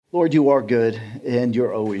Lord, you are good, and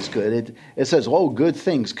you're always good. It says, all good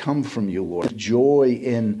things come from you, Lord. Joy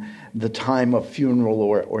in the time of funeral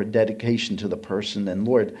or dedication to the person. And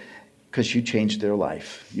Lord, because you changed their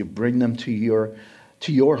life. You bring them to your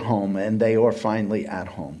home, and they are finally at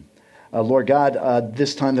home. Lord God,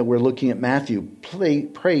 this time that we're looking at Matthew,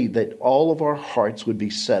 pray that all of our hearts would be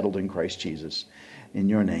settled in Christ Jesus. In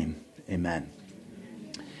your name, amen.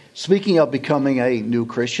 Speaking of becoming a new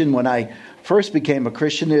Christian, when I first became a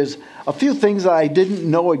Christian, there's a few things I didn't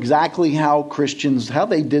know exactly how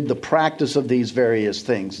they did the practice of these various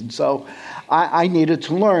things. And so I needed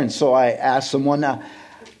to learn. So I asked someone,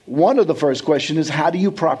 one of the first questions is, how do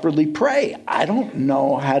you properly pray? I don't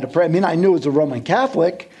know how to pray. I mean, I knew as a Roman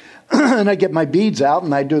Catholic, and I get my beads out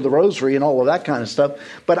and I do the rosary and all of that kind of stuff,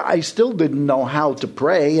 but I still didn't know how to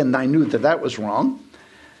pray, and I knew that was wrong.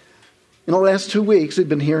 In the last 2 weeks, we've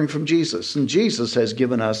been hearing from Jesus, and Jesus has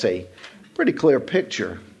given us a pretty clear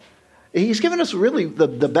picture. He's given us really the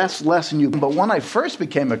best lesson but when I first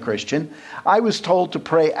became a Christian, I was told to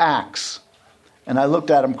pray Acts. And I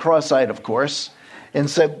looked at him cross-eyed, of course, and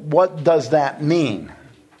said, what does that mean?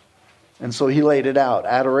 And so he laid it out: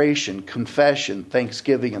 adoration, confession,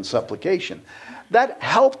 thanksgiving, and supplication. That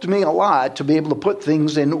helped me a lot to be able to put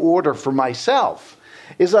things in order for myself.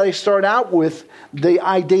 Is I start out with the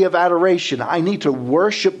idea of adoration. I need to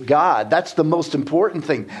worship God. That's the most important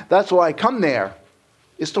thing. That's why I come there,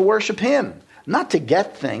 is to worship Him. Not to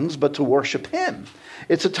get things, but to worship Him.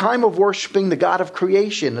 It's a time of worshiping the God of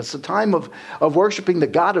creation. It's a time of worshiping the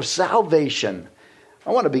God of salvation. I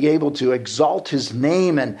want to be able to exalt His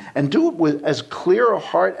name and do it with as clear a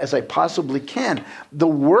heart as I possibly can. The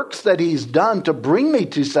works that He's done to bring me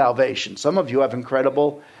to salvation. Some of you have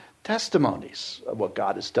incredible testimonies of what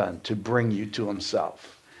God has done to bring you to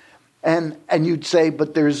Himself. And you'd say,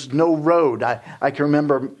 but there's no road. I can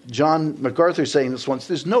remember John MacArthur saying this once: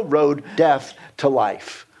 there's no road, death to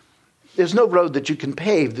life. There's no road that you can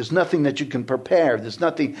pave. There's nothing that you can prepare. There's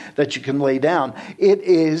nothing that you can lay down. It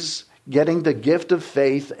is getting the gift of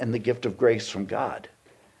faith and the gift of grace from God.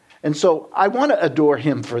 And so I want to adore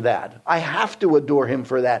Him for that. I have to adore Him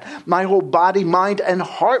for that. My whole body, mind, and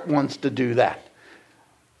heart wants to do that.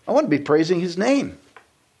 I want to be praising His name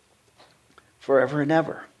forever and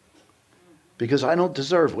ever, because I don't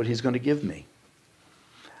deserve what He's going to give me.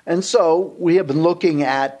 And so we have been looking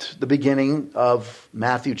at the beginning of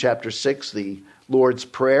Matthew chapter 6, the Lord's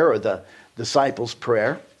Prayer, or the disciples'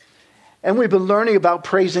 prayer. And we've been learning about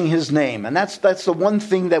praising His name. And that's the one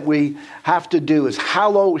thing that we have to do, is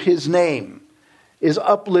hallow His name, is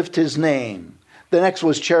uplift His name. The next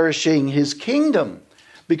was cherishing His kingdom,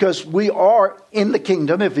 because we are in the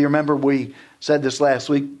kingdom. If you remember, we said this last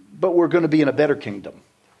week, but we're going to be in a better kingdom.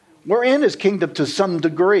 We're in His kingdom to some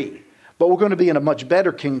degree, but we're going to be in a much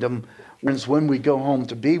better kingdom when we go home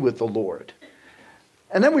to be with the Lord.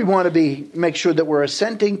 And then we want to make sure that we're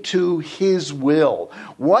assenting to His will,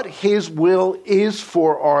 what His will is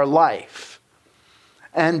for our life,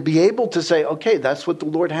 and be able to say, okay, that's what the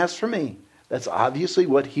Lord has for me. That's obviously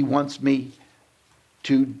what He wants me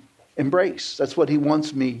to embrace. That's what He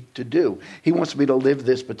wants me to do. He wants me to live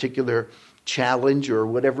this particular challenge or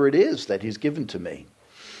whatever it is that He's given to me.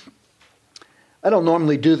 I don't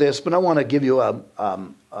normally do this, but I want to give you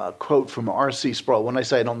a quote from R.C. Sproul. When I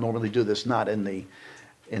say I don't normally do this, not in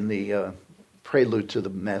the prelude to the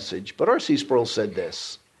message, but R.C. Sproul said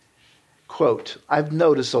this, quote, I've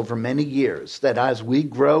noticed over many years that as we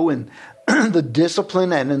grow in the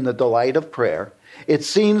discipline and in the delight of prayer, it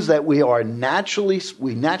seems that we naturally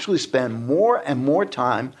spend more and more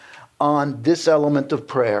time on this element of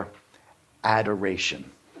prayer, adoration.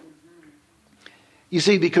 You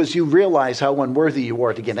see, because you realize how unworthy you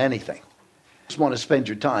are to get anything. You just want to spend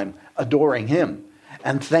your time adoring Him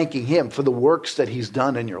and thanking Him for the works that He's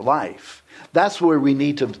done in your life. That's where we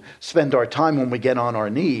need to spend our time when we get on our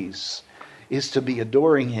knees, is to be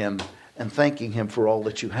adoring Him and thanking Him for all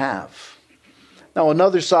that you have. Now,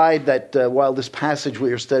 another side that while this passage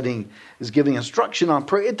we are studying is giving instruction on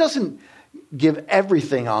prayer, it doesn't give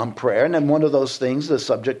everything on prayer. And then one of those things, the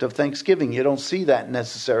subject of thanksgiving, you don't see that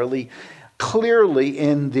necessarily clearly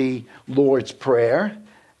in the Lord's Prayer.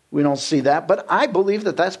 We don't see that, but I believe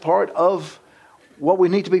that that's part of what we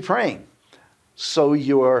need to be praying. So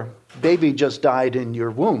your baby just died in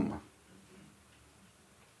your womb.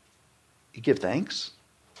 You give thanks?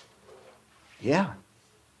 Yeah.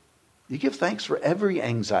 You give thanks for every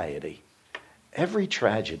anxiety, every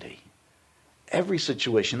tragedy, every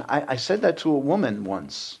situation. I said that to a woman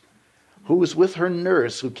once who was with her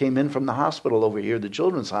nurse who came in from the hospital over here, the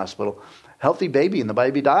children's hospital, healthy baby, and the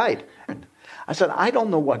baby died. I said, I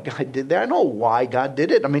don't know what God did there. I know why God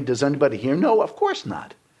did it. I mean, does anybody here know? Of course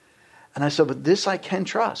not. And I said, but this I can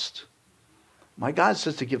trust. My God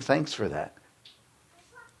says to give thanks for that.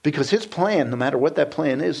 Because his plan, no matter what that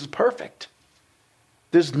plan is perfect.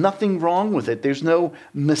 There's nothing wrong with it. There's no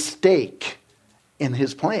mistake in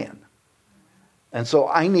his plan. And so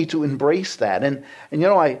I need to embrace that. And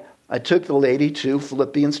I took the lady to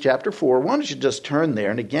Philippians chapter 4. Why don't you just turn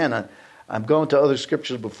there? And again, I'm going to other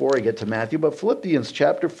scriptures before I get to Matthew, but Philippians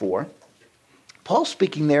chapter 4. Paul's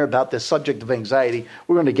speaking there about this subject of anxiety.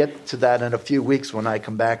 We're going to get to that in a few weeks when I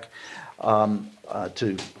come back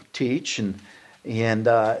to teach. And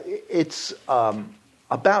it's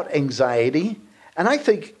about anxiety. And I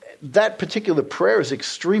think that particular prayer is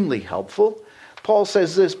extremely helpful. Paul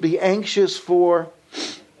says this, be anxious for...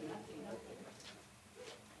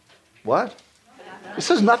 What? It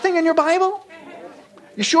says nothing in your Bible?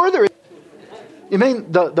 You sure there is? You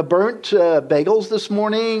mean the burnt bagels this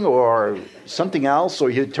morning, or something else, or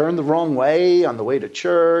you turned the wrong way on the way to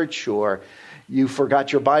church, or you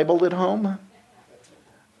forgot your Bible at home?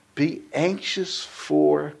 Be anxious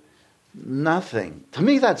for nothing. To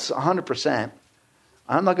me, that's 100%.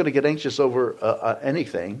 I'm not going to get anxious over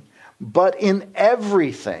anything, but in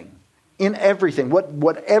everything,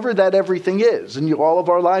 whatever that everything is, and all of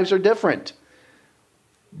our lives are different.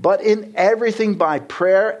 But in everything by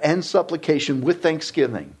prayer and supplication with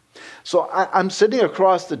thanksgiving. So I'm sitting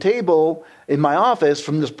across the table in my office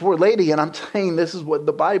from this poor lady, and I'm saying this is what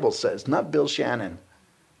the Bible says, not Bill Shannon.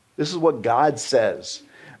 This is what God says.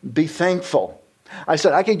 Be thankful. I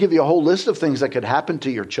said, I could give you a whole list of things that could happen to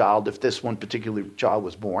your child if this one particular child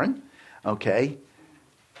was born. Okay.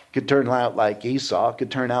 Could turn out like Esau.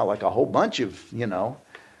 Could turn out like a whole bunch of,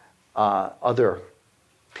 other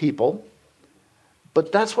people.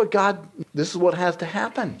 But that's what this is what has to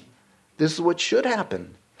happen. This is what should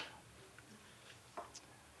happen.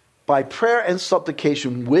 By prayer and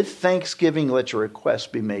supplication with thanksgiving, let your requests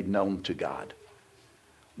be made known to God.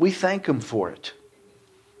 We thank him for it.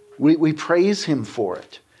 We praise him for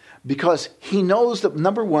it. Because he knows that,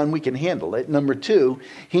 number one, we can handle it. Number two,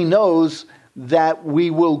 he knows that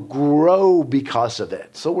we will grow because of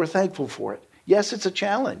it. So we're thankful for it. Yes, it's a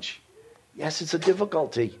challenge. Yes, it's a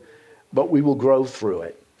difficulty. But we will grow through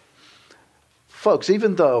it. Folks,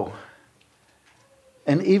 even through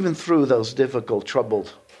those difficult,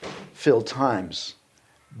 trouble-filled times,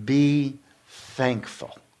 be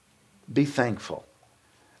thankful. Be thankful.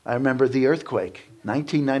 I remember the earthquake,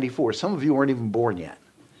 1994. Some of you weren't even born yet.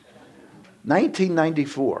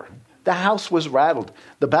 1994. The house was rattled.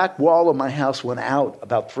 The back wall of my house went out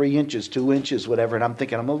about 3 inches, 2 inches, whatever. And I'm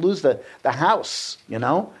thinking, I'm going to lose the house,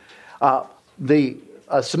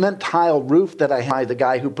 A cement tile roof that I had, the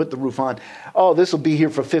guy who put the roof on, this will be here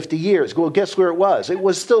for 50 years. Well, guess where it was? It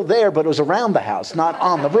was still there, but it was around the house, not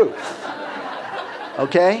on the roof.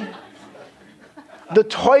 Okay? The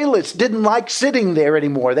toilets didn't like sitting there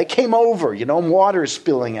anymore. They came over, and water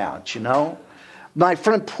spilling out, My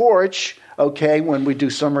front porch, when we do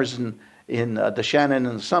summers in the Shannon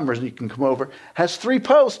in the summers, and you can come over, has 3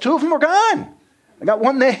 posts. 2 of them are gone. I got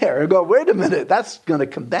one there. I go, wait a minute, that's going to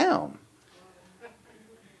come down.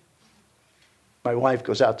 My wife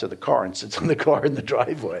goes out to the car and sits in the car in the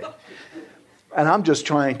driveway. And I'm just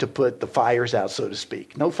trying to put the fires out, so to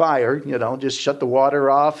speak. No fire, just shut the water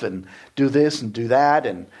off and do this and do that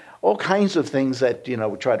and all kinds of things that,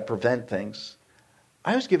 would try to prevent things.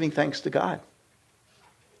 I was giving thanks to God.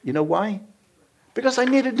 You know why? Because I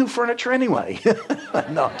needed new furniture anyway.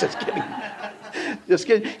 No, just kidding. Just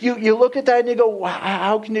kidding. You look at that and you go, wow,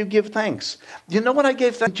 how can you give thanks? You know what I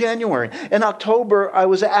gave thanks in January? In October, I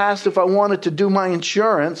was asked if I wanted to do my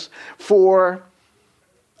insurance for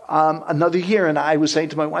another year. And I was saying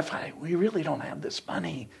to my wife, we really don't have this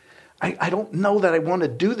money. I don't know that I want to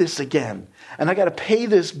do this again. And I got to pay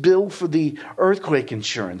this bill for the earthquake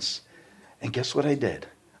insurance. And guess what I did?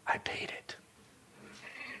 I paid it.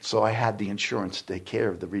 So I had the insurance to take care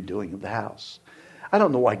of the redoing of the house. I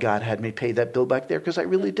don't know why God had me pay that bill back there, because I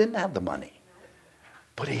really didn't have the money.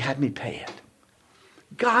 But he had me pay it.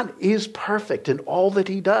 God is perfect in all that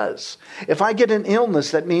he does. If I get an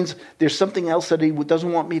illness, that means there's something else that he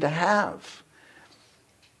doesn't want me to have.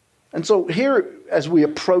 And so here, as we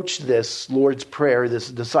approach this Lord's Prayer, this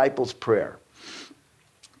disciples' prayer,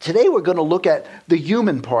 today we're going to look at the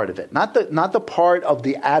human part of it, not the part of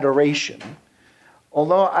the adoration.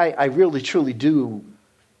 Although I really, truly do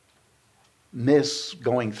miss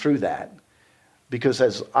going through that, because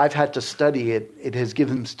as I've had to study it, it has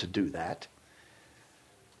given us to do that.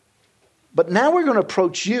 But now we're going to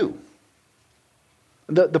approach you.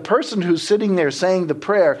 The person who's sitting there saying the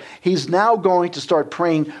prayer, he's now going to start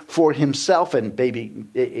praying for himself and maybe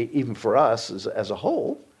even for us as a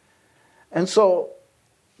whole. And so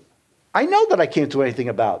I know that I can't do anything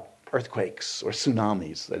about earthquakes or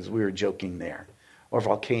tsunamis, as we were joking there, or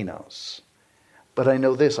volcanoes. But I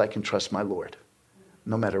know this, I can trust my Lord,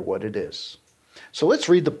 no matter what it is. So let's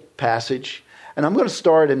read the passage. And I'm going to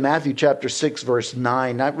start in Matthew chapter 6, verse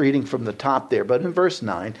 9, not reading from the top there, but in verse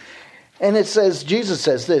 9. And it says, Jesus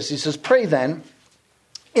says this, he says, "Pray then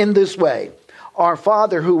in this way, Our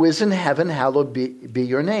Father who is in heaven, hallowed be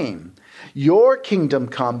your name. Your kingdom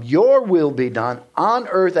come, your will be done on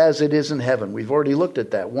earth as it is in heaven." We've already looked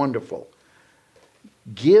at that. Wonderful.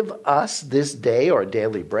 "Give us this day our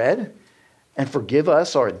daily bread, and forgive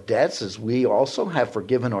us our debts as we also have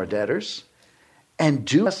forgiven our debtors. And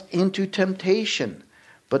do us into temptation,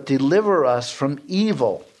 but deliver us from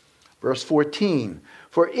evil." Verse 14.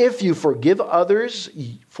 "For if you forgive others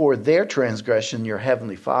for their transgression, your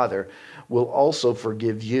heavenly Father will also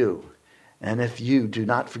forgive you. And if you do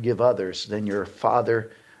not forgive others, then your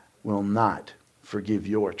Father will not forgive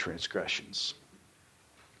your transgressions."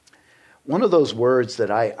 One of those words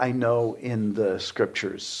that I know in the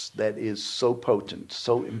scriptures that is so potent,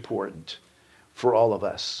 so important for all of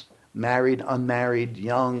us, married, unmarried,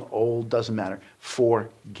 young, old, doesn't matter.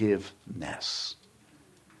 Forgiveness.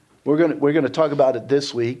 We're going to talk about it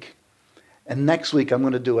this week, and next week I'm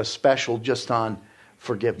going to do a special just on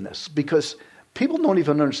forgiveness, because people don't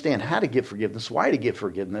even understand how to give forgiveness, why to give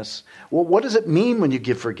forgiveness. Well, what does it mean when you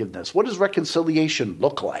give forgiveness? What does reconciliation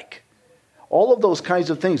look like? All of those kinds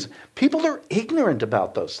of things. People are ignorant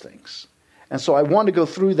about those things. And so I want to go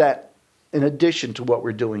through that in addition to what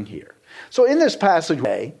we're doing here. So in this passage,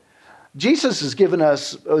 Jesus is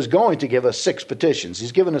going to give us 6 petitions.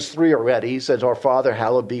 He's given us 3 already. He says, "Our Father,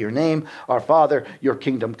 hallowed be your name. Our Father, your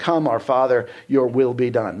kingdom come. Our Father, your will be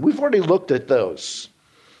done." We've already looked at those.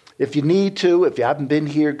 If you need to, if you haven't been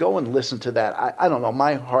here, go and listen to that. I don't know.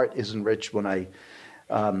 My heart is enriched when I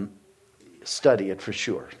study it for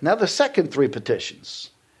sure. Now, the second 3 petitions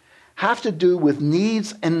have to do with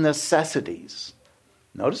needs and necessities.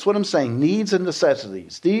 Notice what I'm saying, needs and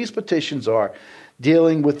necessities. These petitions are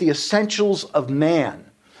dealing with the essentials of man,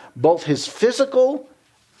 both his physical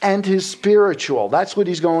and his spiritual. That's what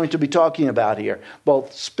he's going to be talking about here,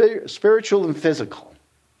 both spiritual and physical.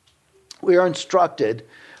 We are instructed,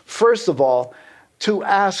 first of all, to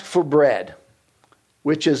ask for bread,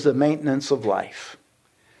 which is the maintenance of life.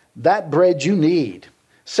 That bread you need.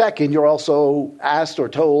 Second, you're also asked or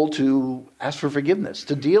told to ask for forgiveness,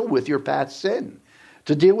 to deal with your past sin,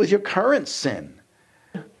 to deal with your current sin,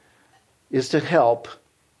 is to help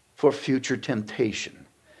for future temptation.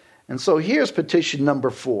 And so here's petition number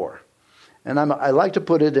 4. And I like to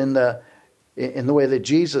put it in the way that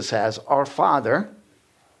Jesus has. "Our Father,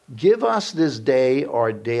 give us this day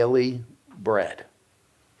our daily bread."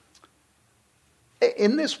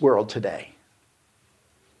 In this world today,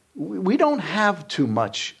 we don't have too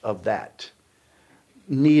much of that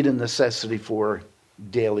need and necessity for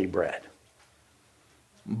daily bread.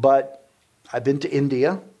 But I've been to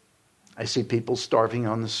India. I see people starving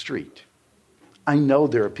on the street. I know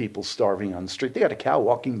there are people starving on the street. They got a cow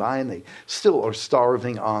walking by and they still are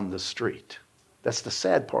starving on the street. That's the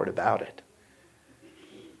sad part about it.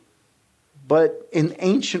 But in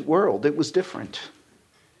ancient world, it was different.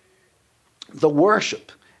 The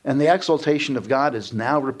worship and the exaltation of God is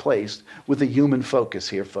now replaced with a human focus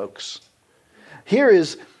here, folks. Here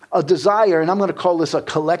is a desire, and I'm going to call this a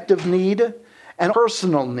collective need and a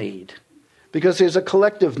personal need, because there's a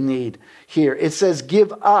collective need here. It says,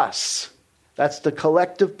 "Give us." That's the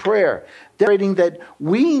collective prayer, demonstrating that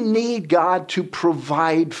we need God to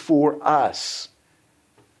provide for us,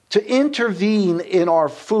 to intervene in our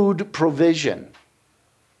food provision.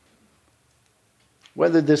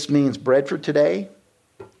 Whether this means bread for today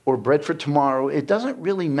or bread for tomorrow, it doesn't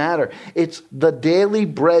really matter. It's the daily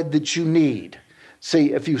bread that you need.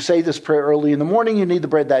 See, if you say this prayer early in the morning, you need the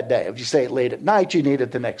bread that day. If you say it late at night, you need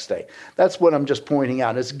it the next day. That's what I'm just pointing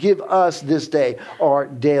out, is give us this day our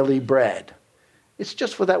daily bread. It's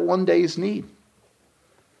just for that one day's need.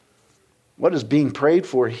 What is being prayed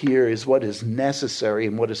for here is what is necessary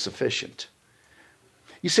and what is sufficient.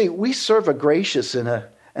 You see, we serve a gracious and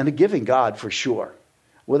a giving God for sure,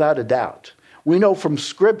 without a doubt. We know from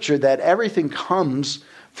Scripture that everything comes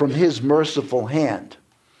from His merciful hand.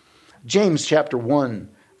 James chapter 1,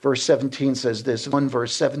 verse 17 says this. 1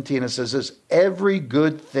 verse 17, it says this: "Every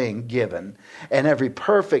good thing given and every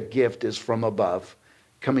perfect gift is from above,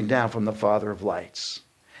 coming down from the Father of lights."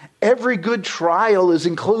 Every good trial is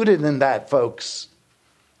included in that, folks.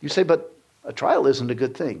 You say, but a trial isn't a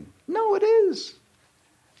good thing. No, it is.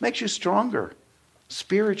 Makes you stronger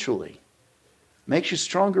spiritually. Makes you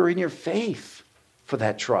stronger in your faith for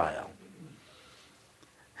that trial.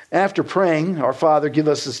 After praying, our Father, give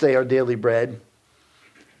us this day our daily bread.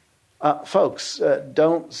 Folks,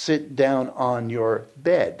 don't sit down on your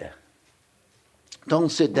bed. Don't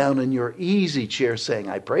sit down in your easy chair saying,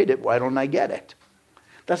 I prayed it, why don't I get it?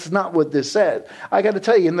 That's not what this says. I got to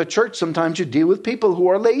tell you, in the church, sometimes you deal with people who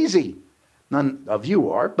are lazy. None of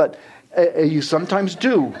you are, but you sometimes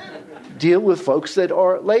do deal with folks that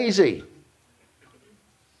are lazy.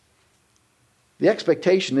 The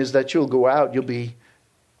expectation is that you'll go out,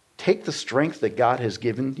 take the strength that God has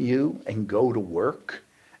given you and go to work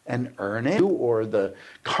and earn it, or the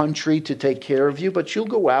country to take care of you, but you'll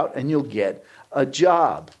go out and you'll get a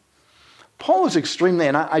job. Paul is extremely,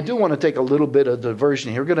 and I do want to take a little bit of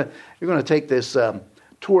diversion here. You're going to take this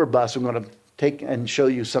tour bus. I'm going to take and show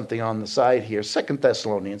you something on the side here. 2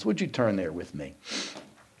 Thessalonians, would you turn there with me?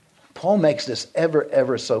 Paul makes this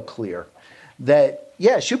ever so clear that,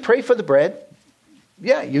 yes, you pray for the bread.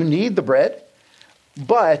 Yeah, you need the bread.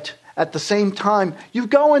 But at the same time, you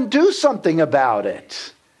go and do something about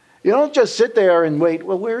it. You don't just sit there and wait,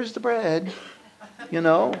 well, where's the bread?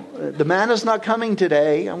 The manna's not coming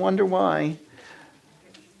today. I wonder why.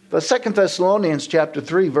 But 2 Thessalonians chapter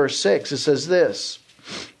 3, verse 6, it says this.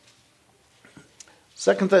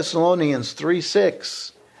 2 Thessalonians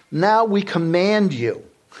 3:6. Now we command you,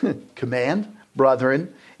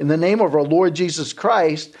 brethren, in the name of our Lord Jesus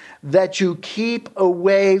Christ, that you keep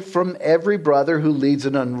away from every brother who leads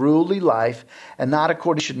an unruly life and not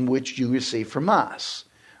according to which you receive from us.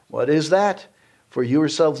 What is that? For you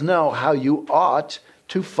yourselves know how you ought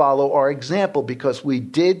to follow our example, because we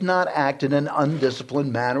did not act in an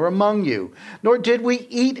undisciplined manner among you, nor did we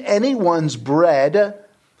eat anyone's bread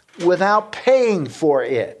without paying for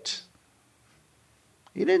it.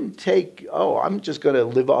 He didn't take, I'm just going to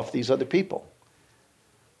live off these other people.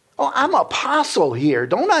 Oh, I'm apostle here.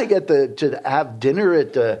 Don't I get to have dinner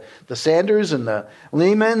at the Sanders and the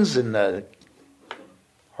Lehmans and the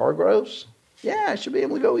Hargroves? Yeah, I should be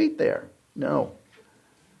able to go eat there. No.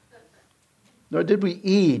 Nor did we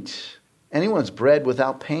eat anyone's bread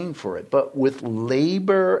without paying for it, but with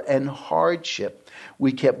labor and hardship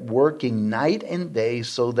we kept working night and day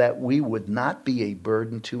so that we would not be a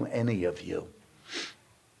burden to any of you.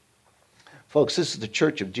 Folks, this is the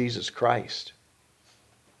church of Jesus Christ.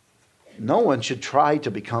 No one should try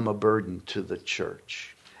to become a burden to the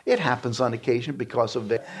church. It happens on occasion because of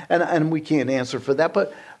it, and we can't answer for that,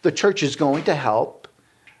 but the church is going to help.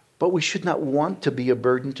 But we should not want to be a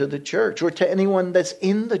burden to the church or to anyone that's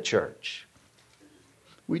in the church.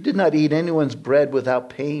 We did not eat anyone's bread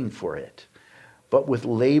without paying for it, but with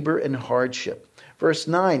labor and hardship. Verse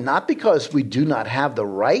 9, not because we do not have the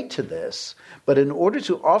right to this, but in order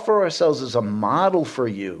to offer ourselves as a model for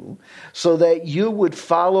you, so that you would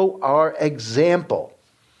follow our example.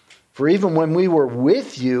 For even when we were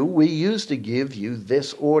with you, we used to give you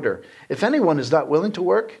this order. If anyone is not willing to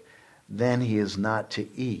work, then he is not to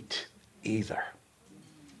eat either.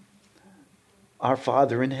 Our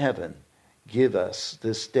Father in heaven, give us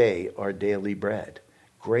this day our daily bread.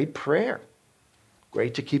 Great prayer.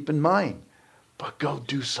 Great to keep in mind. But go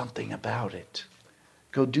do something about it.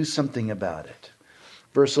 Go do something about it.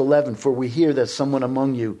 Verse 11, for we hear that some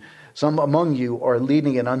among you are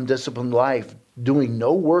leading an undisciplined life, doing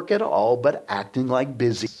no work at all, but acting like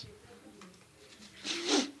busy.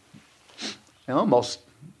 And almost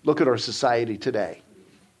look at our society today,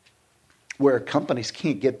 where companies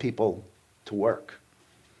can't get people to work.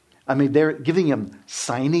 I mean, they're giving them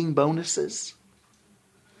signing bonuses.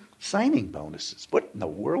 Signing bonuses. What in the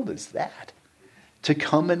world is that? To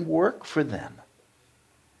come and work for them.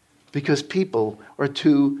 Because people are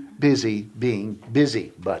too busy being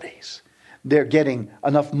busybodies. They're getting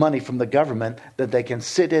enough money from the government that they can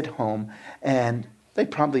sit at home, and they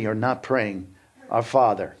probably are not praying, our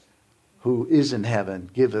Father who is in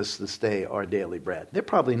heaven, give us this day our daily bread. They're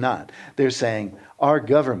probably not. They're saying, our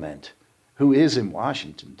government, who is in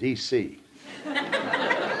Washington, D.C.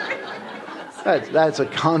 That's a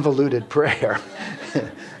convoluted prayer.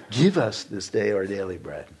 Give us this day our daily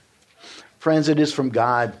bread. Friends, it is from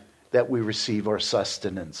God that we receive our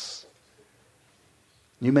sustenance.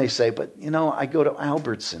 You may say, but I go to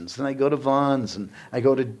Albertsons, and I go to Vons, and I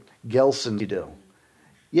go to Gelson's. You do.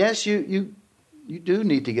 Yes, you do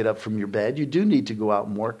need to get up from your bed. You do need to go out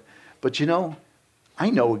and work. But I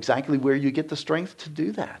know exactly where you get the strength to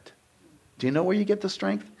do that. Do you know where you get the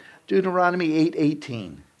strength? Deuteronomy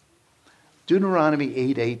 8:18. Deuteronomy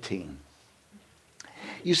 8:18.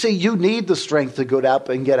 You see, you need the strength to go out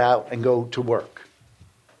and get out and go to work.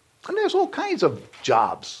 And there's all kinds of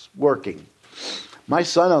jobs working. My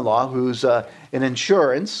son-in-law, who's in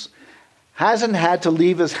insurance, hasn't had to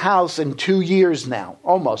leave his house in 2 years now.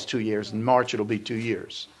 Almost 2 years. In March, it'll be 2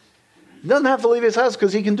 years. He doesn't have to leave his house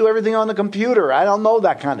because he can do everything on the computer. I don't know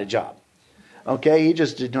that kind of job. Okay, he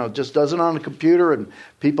just does it on the computer, and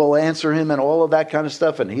people answer him and all of that kind of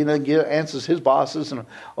stuff, and he then answers his bosses and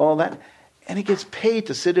all that. And he gets paid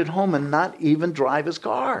to sit at home and not even drive his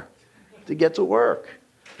car to get to work.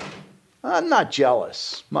 I'm not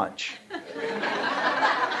jealous much.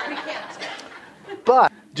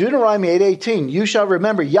 But Deuteronomy 8:18, you shall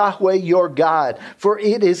remember Yahweh your God, for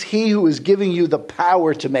it is he who is giving you the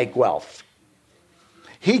power to make wealth.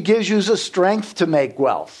 He gives you the strength to make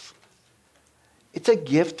wealth. It's a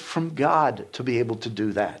gift from God to be able to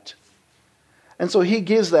do that. And so he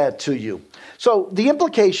gives that to you. So the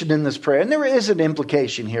implication in this prayer, and there is an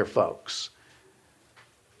implication here, folks,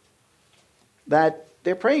 that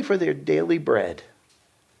they're praying for their daily bread.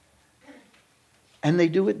 And they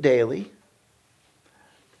do it daily.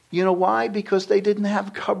 You know why? Because they didn't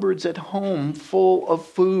have cupboards at home full of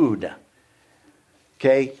food.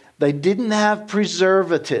 Okay? They didn't have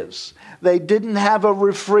preservatives. They didn't have a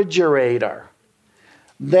refrigerator.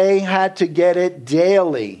 They had to get it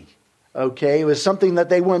daily. Okay? It was something that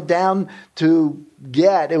they went down to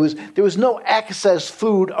get. There was no excess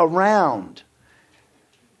food around.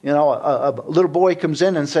 You know, a little boy comes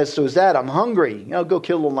in and says to his dad, I'm hungry. You know, go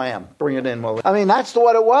kill a lamb. Bring it in. I mean, that's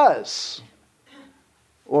what it was.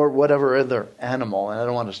 Or whatever other animal. And I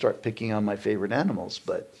don't want to start picking on my favorite animals,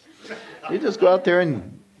 but you just go out there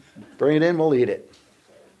and bring it in, we'll eat it.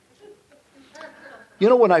 You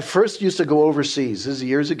know, when I first used to go overseas, this is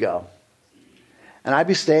years ago, and I'd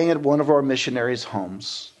be staying at one of our missionaries'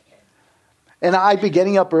 homes, and I'd be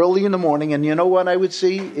getting up early in the morning, and you know what I would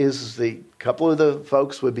see is the couple of the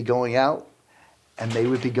folks would be going out, and they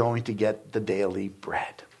would be going to get the daily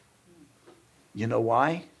bread. You know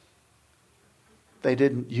why? They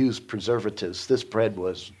didn't use preservatives. This bread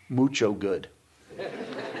was mucho good.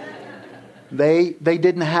 They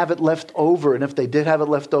didn't have it left over, and if they did have it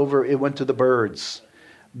left over, it went to the birds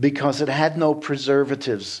because it had no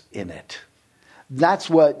preservatives in it. That's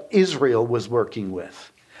what Israel was working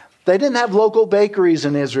with. They didn't have local bakeries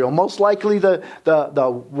in Israel. Most likely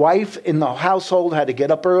the wife in the household had to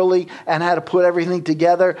get up early and had to put everything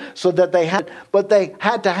together so that they had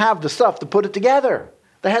to have the stuff to put it together.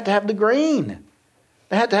 They had to have the grain.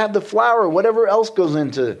 They had to have the flour, whatever else goes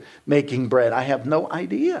into making bread. I have no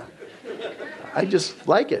idea. I just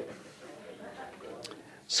like it.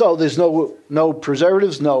 So there's no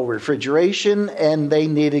preservatives, no refrigeration, and they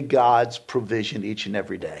needed God's provision each and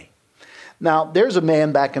every day. Now, there's a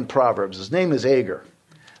man back in Proverbs. His name is Agur.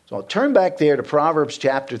 So I'll turn back there to Proverbs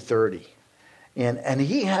chapter 30. And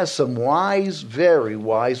he has some wise, very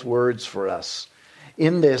wise words for us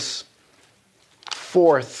in this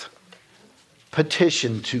fourth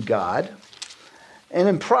petition to God. And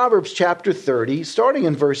in Proverbs chapter 30, starting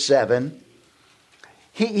in verse 7,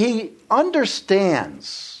 he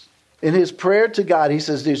understands in his prayer to God, he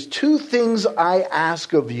says, there's two things I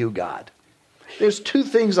ask of you, God. There's two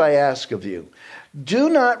things I ask of you. Do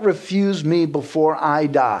not refuse me before I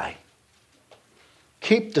die.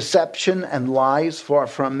 Keep deception and lies far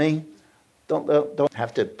from me. Don't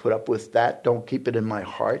have to put up with that. Don't keep it in my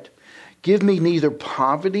heart. Give me neither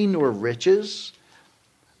poverty nor riches.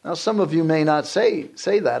 Now, some of you may not say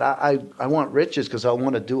that. I want riches because I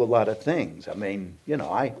want to do a lot of things. I mean, you know,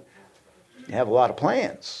 I have a lot of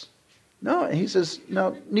plans. No, he says,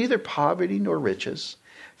 no, neither poverty nor riches.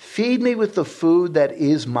 Feed me with the food that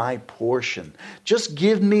is my portion. Just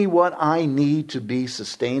give me what I need to be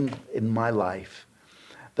sustained in my life.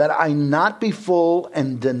 That I not be full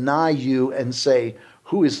and deny you and say,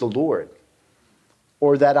 who is the Lord?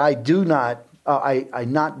 Or that I do not, I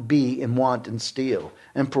not be in want and steal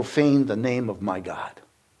and profane the name of my God.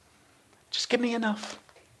 Just give me enough.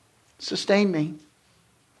 Sustain me.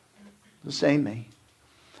 Sustain me.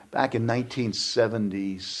 Back in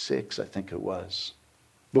 1976, I think it was,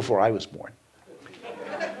 before I was born.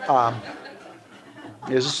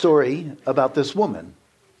 There's a story about this woman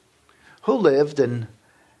who lived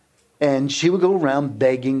and she would go around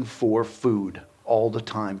begging for food all the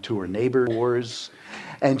time to her neighbors,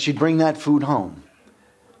 and she'd bring that food home.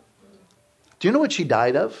 Do you know what she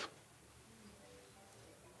died of?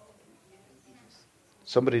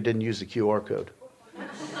 Somebody didn't use the QR code.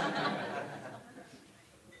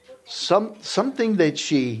 Something that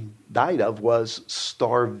she died of was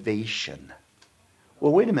starvation.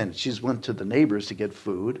 Well, wait a minute. She went to the neighbors to get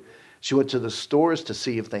food. She went to the stores to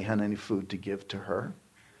see if they had any food to give to her.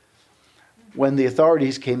 When the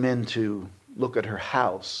authorities came in to look at her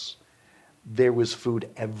house, there was food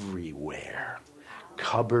everywhere.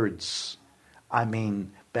 Cupboards. I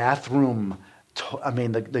mean, bathroom. I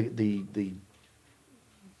mean, the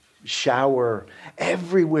shower.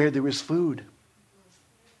 Everywhere there was food.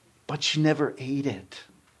 But she never ate it.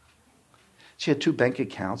 She had 2 bank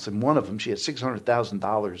accounts, and one of them she had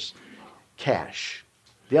 $600,000 cash.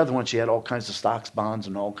 The other one she had all kinds of stocks, bonds,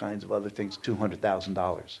 and all kinds of other things,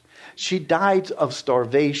 $200,000. She died of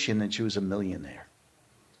starvation, and she was a millionaire.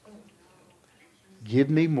 Give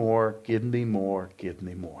me more, give me more, give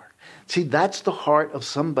me more. See, that's the heart of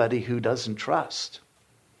somebody who doesn't trust.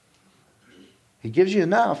 He gives you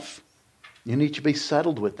enough. You need to be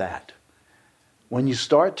settled with that. When you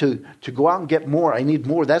start to go out and get more, I need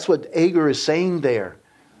more. That's what Agur is saying there.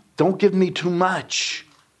 Don't give me too much.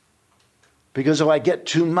 Because if I get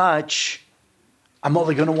too much, I'm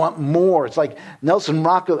only going to want more. It's like Nelson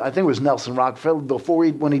Rockefeller, I think it was Nelson Rockefeller,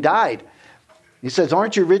 when he died. He says,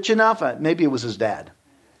 aren't you rich enough? Maybe it was his dad.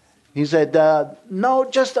 He said, no,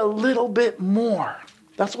 just a little bit more.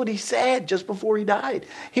 That's what he said just before he died.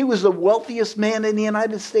 He was the wealthiest man in the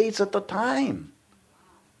United States at the time.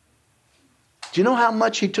 Do you know how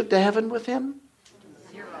much he took to heaven with him?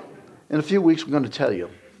 0. In a few weeks, we're going to tell you.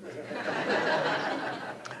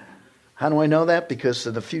 How do I know that? Because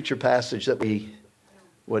of the future passage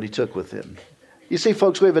what he took with him. You see,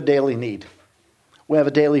 folks, we have a daily need. We have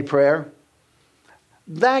a daily prayer.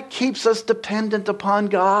 That keeps us dependent upon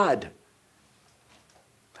God.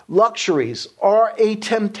 Luxuries are a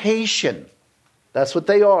temptation. That's what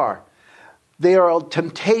they are. They are a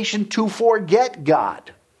temptation to forget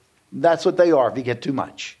God. That's what they are if you get too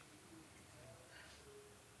much.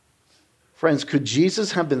 Friends, could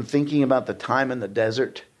Jesus have been thinking about the time in the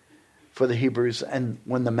desert for the Hebrews, and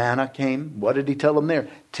when the manna came, what did he tell them there?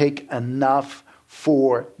 Take enough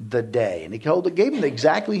for the day. And he gave them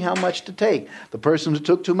exactly how much to take. The person who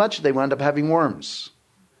took too much, they wound up having worms.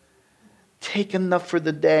 Take enough for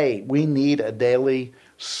the day. We need a daily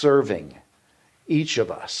serving, each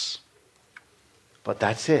of us. But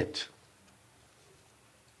that's it.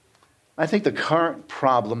 I think the current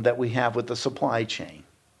problem that we have with the supply chain.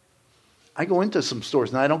 I go into some stores,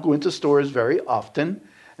 and I don't go into stores very often,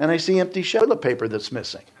 and I see empty toilet paper that's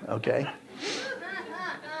missing, okay?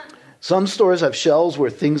 Some stores have shelves where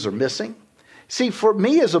things are missing. See, for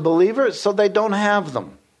me as a believer, so they don't have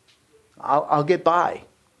them. I'll get by.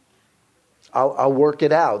 I'll work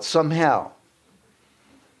it out somehow.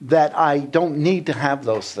 That I don't need to have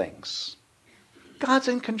those things. God's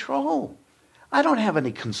in control. I don't have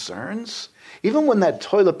any concerns. Even when that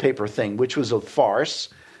toilet paper thing, which was a farce,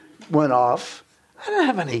 went off, I didn't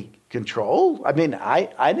have any control. I mean,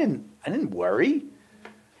 I didn't worry.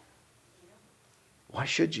 Why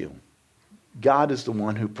should you? God is the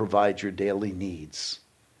one who provides your daily needs.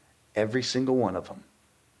 Every single one of them.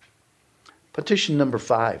 Petition number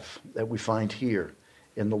 5 that we find here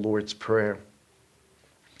in the Lord's Prayer.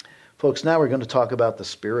 Folks, now we're going to talk about the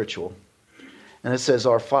spiritual. And it says,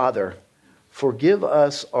 Our Father, forgive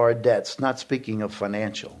us our debts, not speaking of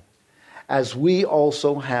financial, as we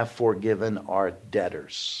also have forgiven our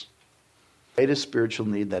debtors. Greatest spiritual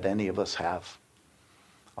need that any of us have.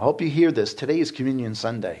 I hope you hear this. Today is Communion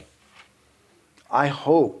Sunday. I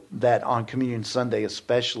hope that on Communion Sunday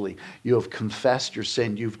especially, you have confessed your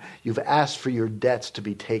sin. You've asked for your debts to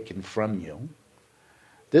be taken from you.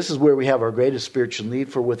 This is where we have our greatest spiritual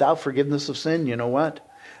need. For without forgiveness of sin, you know what?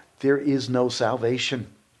 There is no salvation.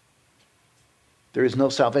 There is no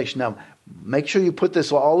salvation. Now, make sure you put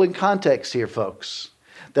this all in context here, folks.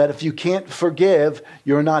 That if you can't forgive,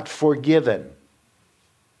 you're not forgiven.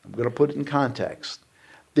 I'm going to put it in context.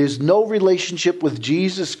 There's no relationship with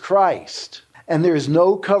Jesus Christ. And there is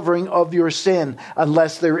no covering of your sin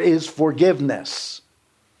unless there is forgiveness.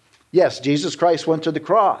 Yes, Jesus Christ went to the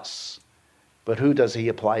cross. But who does he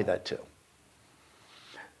apply that to?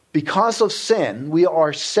 Because of sin, we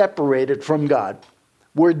are separated from God.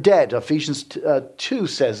 We're dead. Ephesians 2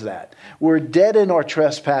 says that. We're dead in our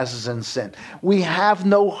trespasses and sin. We have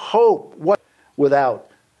no hope without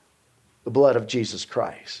the blood of Jesus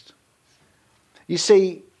Christ. You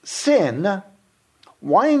see, sin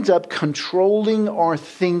winds up controlling our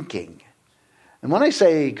thinking. And when I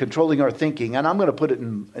say controlling our thinking, and I'm going to put it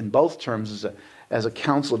in both terms as a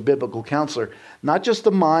counselor, biblical counselor, not just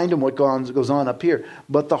the mind and what goes on up here,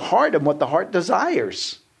 but the heart and what the heart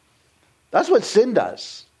desires. That's what sin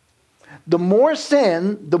does. The more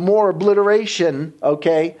sin, the more obliteration,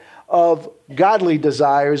 of godly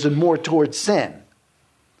desires and more towards sin.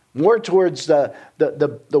 More towards the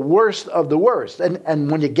worst of the worst. And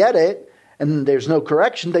when you get it, and there's no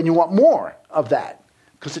correction, then you want more of that.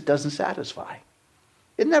 Because it doesn't satisfy.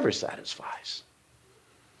 It never satisfies.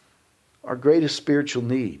 Our greatest spiritual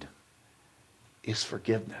need is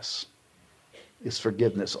forgiveness. Is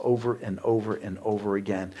forgiveness over and over and over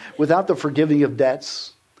again. Without the forgiving of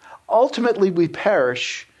debts, ultimately we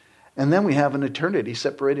perish, and then we have an eternity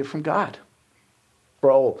separated from God.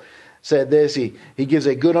 Sproul said this. He gives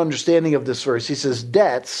a good understanding of this verse. He says,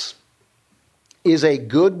 debts is a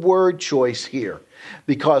good word choice here,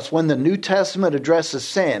 because when the New Testament addresses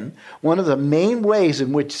sin, one of the main ways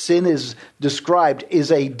in which sin is described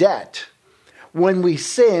is a debt. When we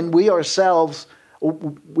sin, we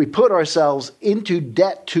put ourselves into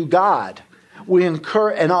debt to God. We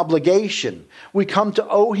incur an obligation. We come to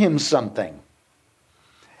owe him something.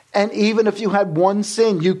 And even if you had one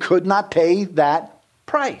sin, you could not pay that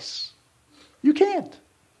price. You can't.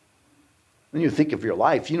 When you think of your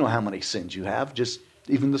life, you know how many sins you have, just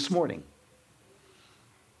even this morning.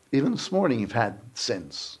 Even this morning you've had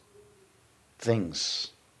sins, things.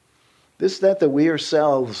 This debt that we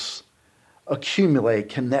ourselves accumulate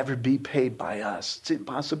can never be paid by us. It's an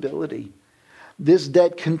impossibility. This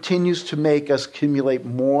debt continues to make us accumulate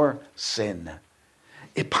more sin.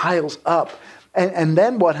 It piles up. And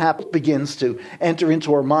then what happens begins to enter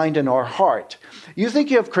into our mind and our heart. You think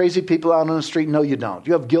you have crazy people out on the street? No, you don't.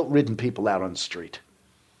 You have guilt-ridden people out on the street.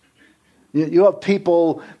 You have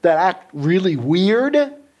people that act really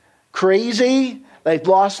weird, crazy. They've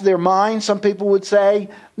lost their mind, some people would say.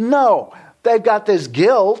 No, they've got this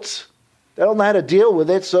guilt. They don't know how to deal with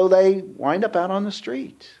it, so they wind up out on the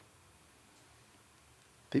street.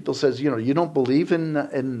 People says, you don't believe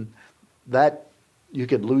in that you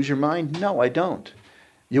could lose your mind? No, I don't.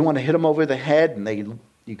 You want to hit them over the head, and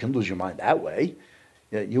you can lose your mind that way.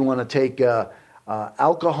 You want to take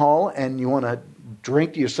alcohol and you want to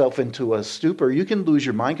drink yourself into a stupor. You can lose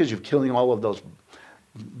your mind because you're killing all of those.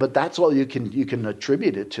 But that's all you can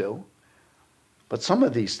attribute it to. But some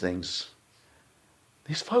of these things,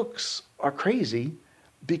 these folks are crazy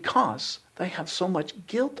because they have so much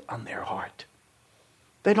guilt on their heart.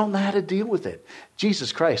 They don't know how to deal with it.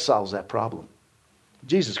 Jesus Christ solves that problem.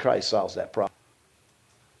 Jesus Christ solves that problem.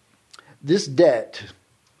 This debt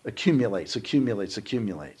accumulates.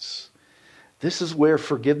 This is where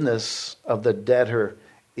forgiveness of the debtor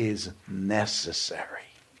is necessary.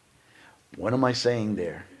 What am I saying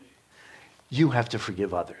there? You have to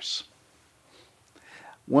forgive others.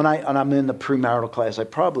 When I'm in the premarital class, I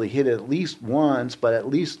probably hit it at least once, but at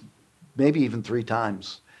least maybe even 3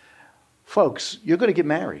 times. Folks, you're going to get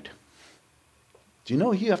married. Do you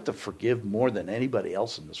know you have to forgive more than anybody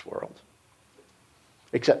else in this world?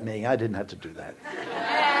 Except me. I didn't have to do that.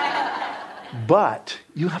 But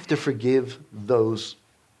you have to forgive those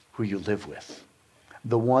who you live with.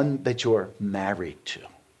 The one that you're married to.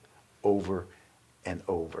 Over and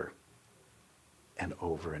over. And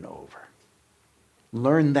over and over.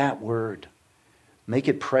 Learn that word. Make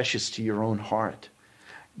it precious to your own heart.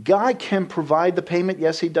 God can provide the payment.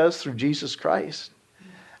 Yes, he does, through Jesus Christ.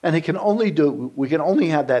 And we can only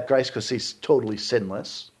have that grace because he's totally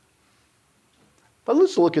sinless. But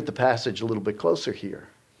let's look at the passage a little bit closer here.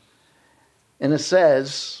 And it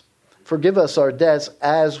says, forgive us our debts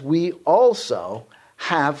as we also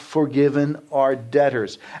have forgiven our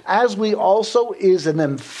debtors. As we also is an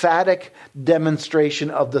emphatic demonstration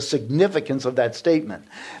of the significance of that statement.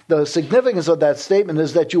 The significance of that statement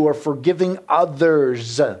is that you are forgiving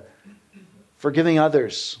others. Forgiving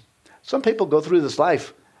others. Some people go through this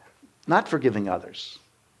life not forgiving others.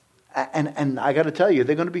 And I got to tell you,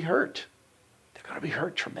 they're going to be hurt. They're going to be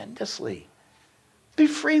hurt tremendously. Be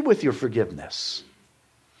free with your forgiveness.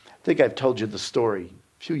 I think I've told you the story.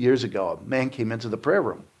 A few years ago, a man came into the prayer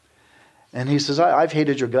room. And he says, I've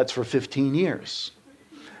hated your guts for 15 years.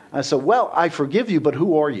 I said, well, I forgive you, but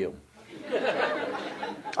who are you?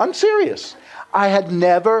 I'm serious. I had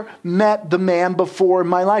never met the man before in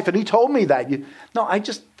my life. And he told me that. No, I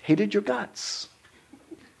just hated your guts.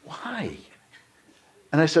 Why?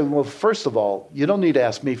 And I said, well, first of all, you don't need to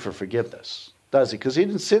ask me for forgiveness, does he? Because he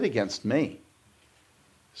didn't sin against me.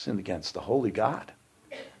 He sinned against the holy God,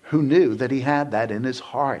 who knew that he had that in his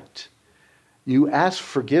heart. You ask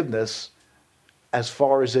forgiveness as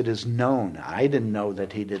far as it is known. I didn't know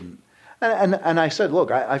that he didn't. And I said,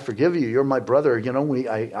 look, I forgive you. You're my brother.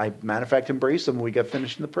 I matter of fact embraced him when we got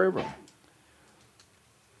finished in the prayer room.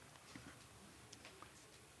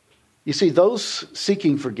 You see, those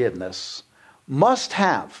seeking forgiveness must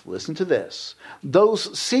have, listen to this,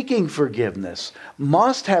 those seeking forgiveness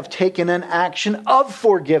must have taken an action of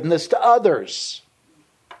forgiveness to others.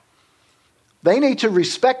 They need to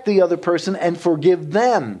respect the other person and forgive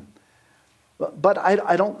them. But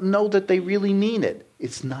I don't know that they really mean it.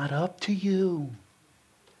 It's not up to you.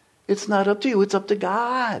 It's not up to you. It's up to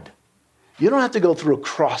God. You don't have to go through a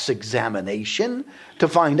cross-examination to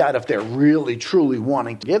find out if they're really, truly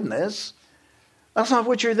wanting forgiveness. That's not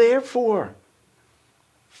what you're there for.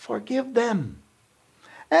 Forgive them.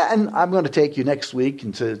 And I'm going to take you next week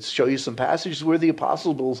and to show you some passages where the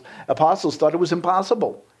apostles thought it was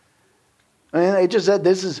impossible. And they just said,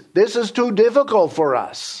 this is too difficult for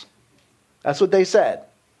us. That's what they said.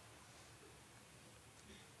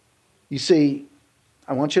 You see,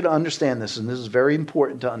 I want you to understand this, and this is very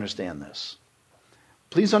important to understand this.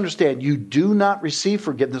 Please understand, you do not receive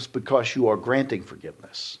forgiveness because you are granting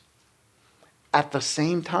forgiveness. At the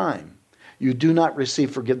same time, you do not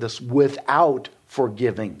receive forgiveness without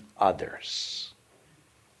forgiving others.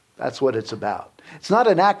 That's what it's about. It's not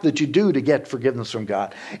an act that you do to get forgiveness from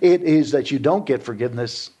God. It is that you don't get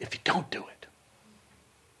forgiveness if you don't do it.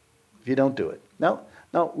 If you don't do it. Now,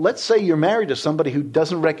 let's say you're married to somebody who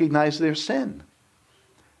doesn't recognize their sin.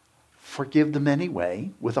 Forgive them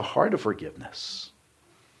anyway with a heart of forgiveness.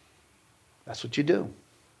 That's what you do.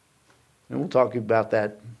 And we'll talk about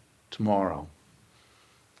that tomorrow.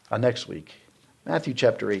 Next week. Matthew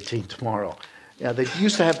chapter 18 tomorrow. Yeah, they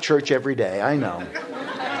used to have church every day. I know.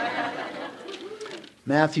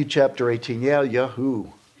 Matthew chapter 18. Yeah, yahoo.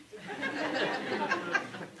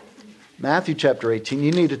 Matthew chapter 18.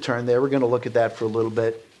 You need to turn there. We're going to look at that for a little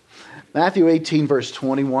bit. Matthew 18 verse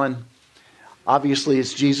 21. Obviously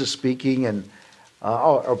it's Jesus speaking and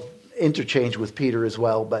or interchange with Peter as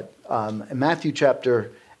well. But in Matthew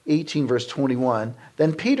chapter 18 verse 21.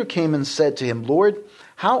 Then Peter came and said to him, Lord,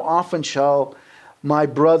 how often shall my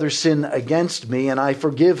brother sin against me and I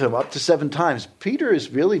forgive him? Up to 7 times. Peter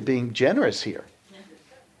is really being generous here.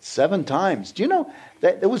 7 times. Do you know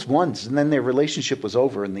that it was once and then their relationship was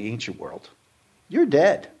over in the ancient world? You're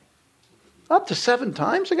dead. Up to 7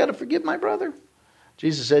 times I got to forgive my brother?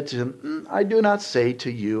 Jesus said to him, I do not say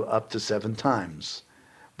to you up to 7 times,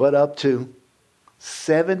 but up to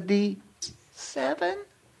 77?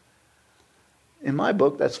 In my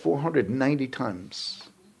book, that's 490 times.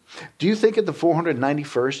 Do you think at the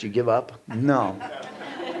 491st you give up? No.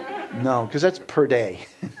 No, because that's per day.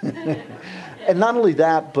 And not only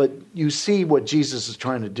that, but you see what Jesus is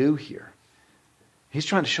trying to do here. He's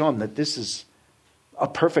trying to show him that this is a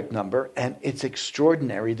perfect number, and it's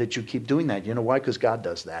extraordinary that you keep doing that. You know why? Because God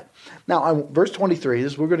does that. Now, verse 23,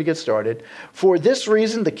 we're going to get started. For this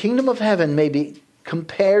reason, the kingdom of heaven may be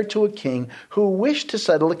compared to a king who wished to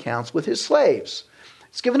settle accounts with his slaves.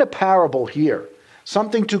 It's given a parable here.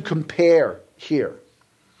 Something to compare here.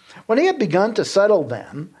 When he had begun to settle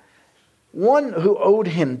them, one who owed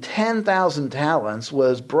him 10,000 talents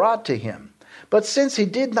was brought to him. But since he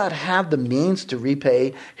did not have the means to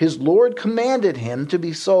repay, his Lord commanded him to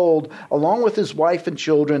be sold along with his wife and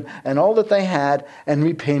children and all that they had, and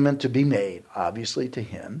repayment to be made, obviously to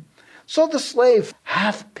him. So the slave,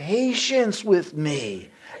 have patience with me,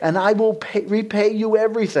 and I will repay you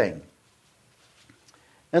everything.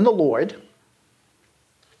 And the Lord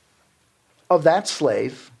of that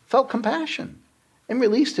slave felt compassion and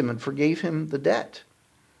released him and forgave him the debt.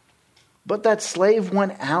 But that slave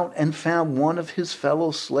went out and found one of his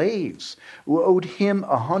fellow slaves who owed him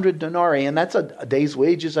 100 denarii, and that's a day's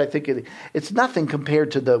wages. I think it's nothing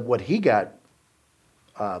compared to what he got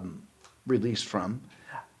released from.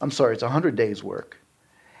 I'm sorry, it's 100 days' work.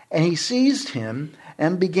 And he seized him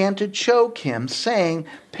and began to choke him, saying,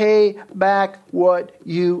 "Pay back what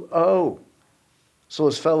you owe." So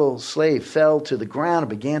his fellow slave fell to the ground and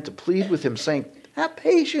began to plead with him, saying, "Have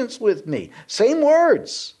patience with me." Same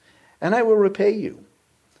words, "and I will repay you."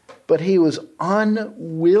 But he was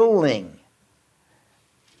unwilling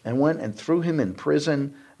and went and threw him in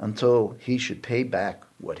prison until he should pay back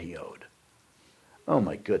what he owed. Oh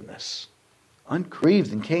my goodness.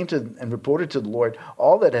 Ungrieved, and came to and reported to the Lord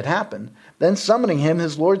all that had happened. Then summoning him,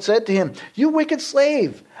 his Lord said to him, "You wicked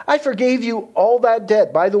slave, I forgave you all that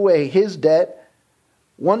debt." By the way, his debt,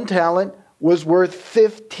 1 talent, was worth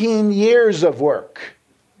 15 years of work.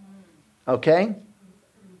 Okay?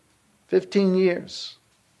 15 years.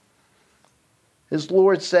 His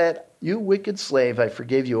Lord said, "You wicked slave, I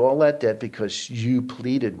forgave you all that debt because you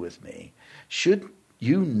pleaded with me. Should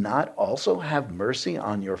you not also have mercy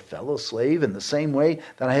on your fellow slave in the same way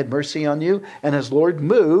that I had mercy on you?" And his Lord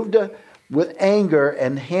moved with anger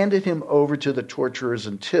and handed him over to the torturers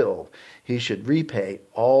until he should repay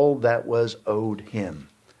all that was owed him.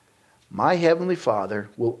 My heavenly Father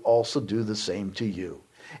will also do the same to you,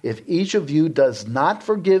 if each of you does not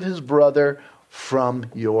forgive his brother from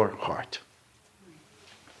your heart.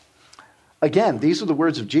 Again, these are the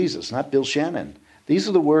words of Jesus, not Bill Shannon. These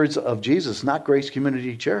are the words of Jesus, not Grace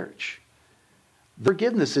Community Church.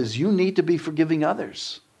 Forgiveness is you need to be forgiving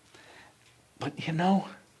others. But I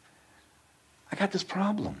got this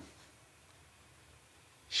problem.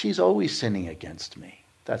 She's always sinning against me.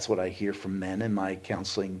 That's what I hear from men in my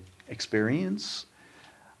counseling experience.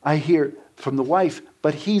 I hear from the wife,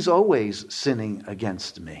 but he's always sinning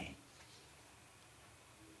against me.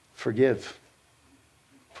 Forgive.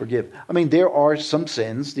 Forgive. I mean, there are some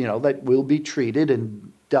sins, that will be treated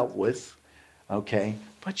and dealt with. Okay?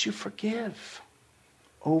 But you forgive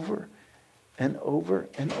over and over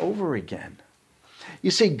and over again.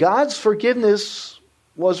 You see, God's forgiveness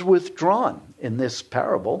was withdrawn in this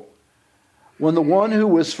parable when the one who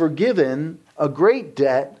was forgiven a great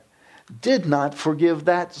debt did not forgive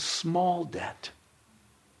that small debt.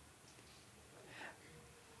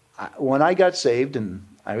 When I got saved and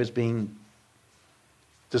I was being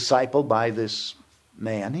discipled by this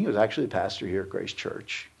man, he was actually a pastor here at Grace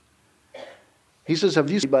Church. He says,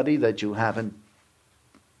 have you seen anybody that you haven't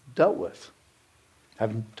dealt with,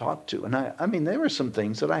 haven't talked to? And I mean, there were some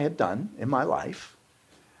things that I had done in my life.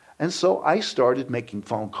 And so I started making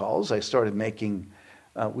phone calls. I started making,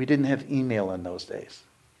 we didn't have email in those days.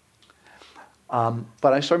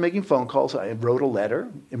 But I started making phone calls. I wrote a letter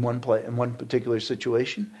in one particular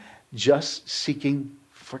situation, just seeking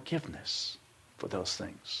forgiveness for those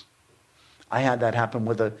things. I had that happen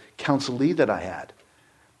with a counselee that I had.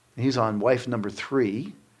 He's on wife number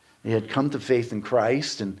 3. He had come to faith in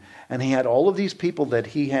Christ, and he had all of these people that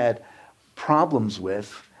he had problems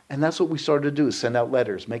with, and that's what we started to do, is send out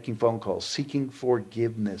letters, making phone calls, seeking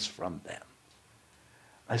forgiveness from them.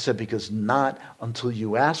 I said, because not until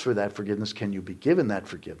you ask for that forgiveness can you be given that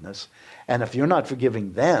forgiveness. And if you're not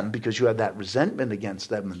forgiving them because you have that resentment against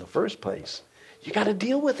them in the first place, you got to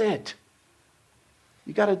deal with it.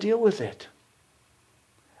 You got to deal with it.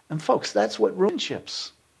 And folks, that's what ruins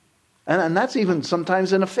relationships. And that's even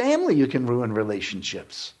sometimes in a family you can ruin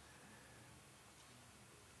relationships.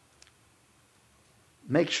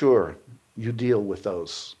 Make sure you deal with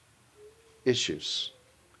those issues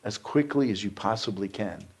as quickly as you possibly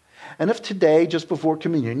can. And if today, just before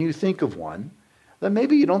communion, you think of one, then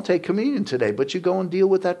maybe you don't take communion today, but you go and deal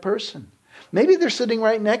with that person. Maybe they're sitting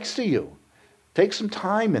right next to you. Take some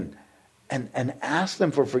time and ask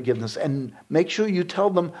them for forgiveness, and make sure you tell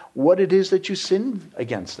them what it is that you sinned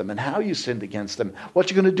against them and how you sinned against them, what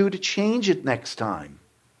you're going to do to change it next time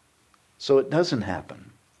so it doesn't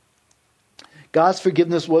happen. God's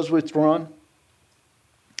forgiveness was withdrawn.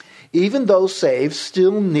 Even those saved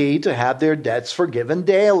still need to have their debts forgiven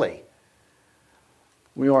daily.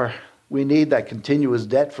 We need that continuous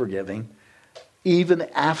debt forgiving even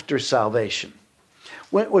after salvation.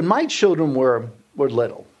 When my children were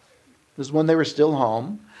little, this is when they were still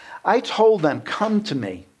home, I told them, come to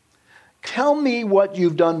me. Tell me what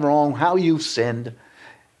you've done wrong, how you've sinned,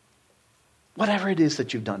 whatever it is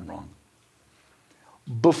that you've done wrong,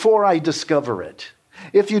 before I discover it.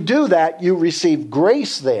 If you do that, you receive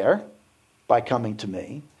grace there by coming to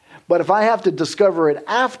me. But if I have to discover it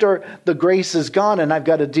after the grace is gone and I've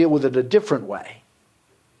got to deal with it a different way,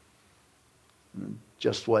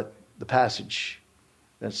 just what the passage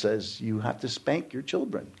that says you have to spank your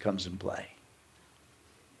children comes in play.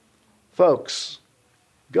 Folks,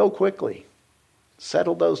 go quickly.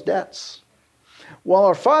 Settle those debts. While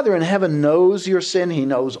our Father in heaven knows your sin, He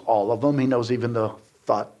knows all of them. He knows even the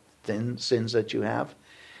thought-thin sins that you have.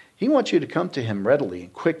 He wants you to come to Him readily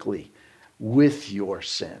and quickly with your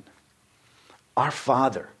sin. Our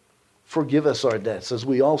Father, forgive us our debts as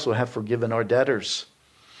we also have forgiven our debtors.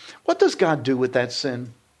 What does God do with that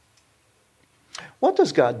sin? What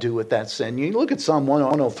does God do with that sin? You look at Psalm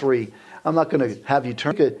 103. I'm not going to have you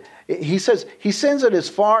turn. He says, He sends it as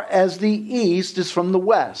far as the east is from the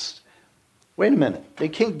west. Wait a minute. You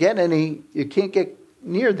can't get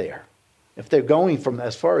near there if they're going from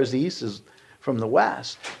as far as the east is from the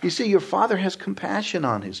west. You see, your Father has compassion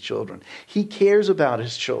on His children. He cares about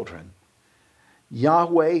His children.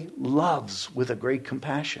 Yahweh loves with a great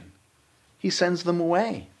compassion. He sends them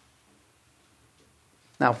away.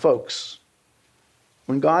 Now, folks,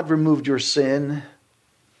 when God removed your sin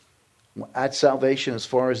at salvation as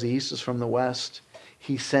far as the east is from the west,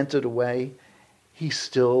 He sent it away. He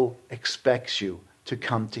still expects you to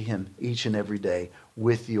come to Him each and every day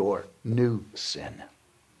with your new sin.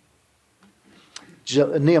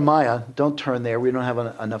 Nehemiah, don't turn there. We don't have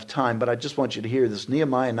enough time, but I just want you to hear this.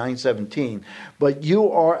 Nehemiah 9:17. But you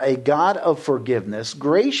are a God of forgiveness,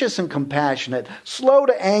 gracious and compassionate, slow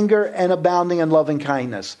to anger and abounding in loving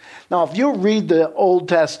kindness. Now, if you read the Old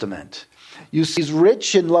Testament, you see He's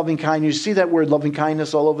rich in loving kindness. You see that word loving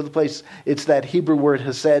kindness all over the place. It's that Hebrew word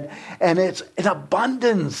hesed, and it's an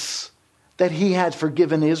abundance that He had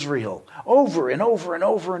forgiven Israel over and over and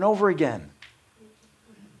over and over again.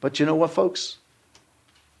 But you know what, folks?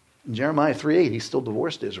 In Jeremiah 3:8, He still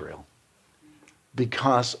divorced Israel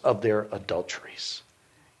because of their adulteries.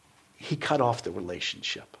 He cut off the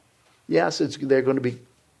relationship. Yes, they're going to be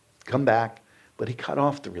come back, but he cut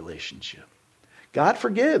off the relationship. God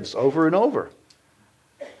forgives over and over.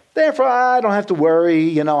 Therefore, I don't have to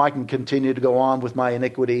worry. I can continue to go on with my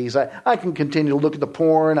iniquities. I can continue to look at the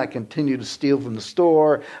porn. I continue to steal from the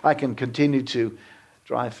store. I can continue to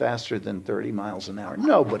drive faster than 30 miles an hour.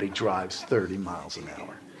 Nobody drives 30 miles an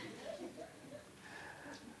hour.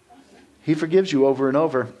 He forgives you over and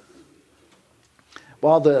over.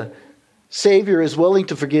 While the Savior is willing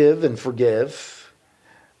to forgive and forgive,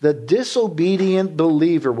 the disobedient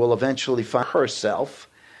believer will eventually find herself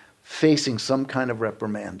facing some kind of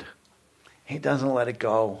reprimand. He doesn't let it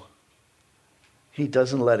go. He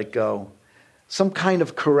doesn't let it go. Some kind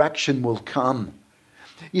of correction will come.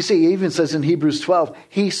 You see, he even says in Hebrews 12,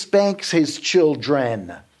 he spanks his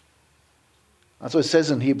children. That's what it says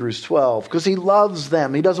in Hebrews 12, because he loves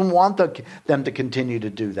them. He doesn't want them to continue to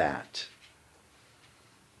do that.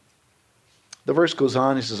 The verse goes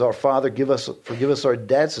on, he says, our Father, forgive us our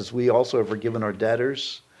debts as we also have forgiven our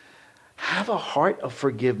debtors. Have a heart of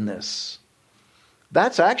forgiveness.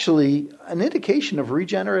 That's actually an indication of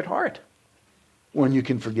regenerate heart when you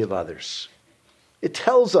can forgive others. It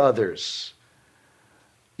tells others.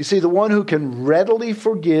 You see, the one who can readily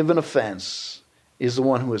forgive an offense is the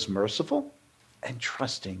one who is merciful and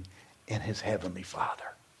trusting in his heavenly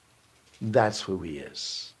Father. That's who he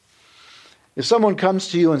is. If someone comes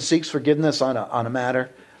to you and seeks forgiveness on a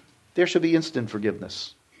matter, there should be instant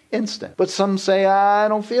forgiveness. Instant. But some say, I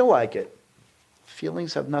don't feel like it.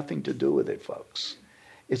 Feelings have nothing to do with it, folks.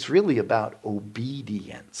 It's really about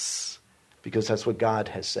obedience, because that's what God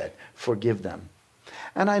has said. Forgive them.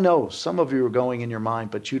 And I know some of you are going in your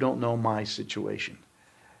mind, but you don't know my situation.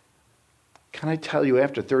 Can I tell you,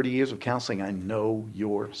 after 30 years of counseling, I know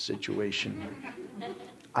your situation.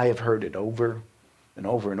 I have heard it over and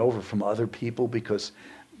over and over from other people because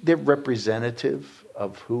they're representative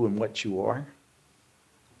of who and what you are.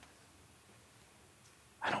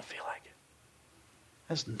 I don't feel like it. It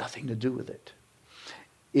has nothing to do with it.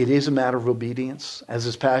 It is a matter of obedience. As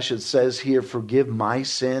this passage says here, forgive my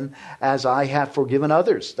sin as I have forgiven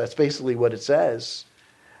others. That's basically what it says.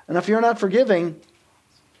 And if you're not forgiving,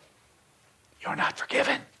 you're not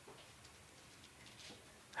forgiven.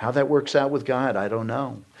 How that works out with God, I don't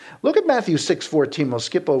know. Look at Matthew 6:14. We'll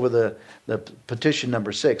skip over the petition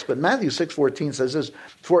number 6. But Matthew 6:14 says this,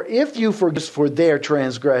 for if you forgive for their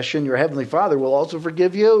transgression, your heavenly Father will also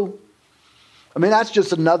forgive you. I mean, that's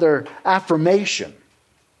just another affirmation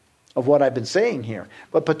of what I've been saying here.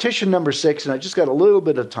 But petition number 6, and I just got a little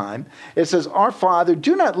bit of time. It says, our Father,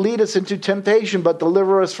 do not lead us into temptation, but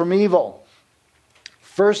deliver us from evil.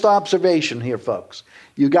 First observation here, folks.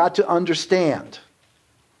 You got to understand.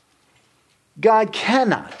 God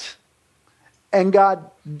cannot and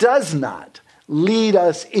God does not lead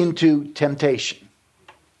us into temptation.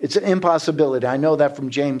 It's an impossibility. I know that from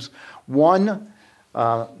James 1.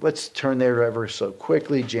 Let's turn there ever so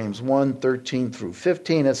quickly. James 1, 13 through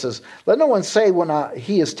 15. It says, let no one say when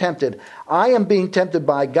he is tempted, I am being tempted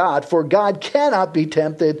by God, for God cannot be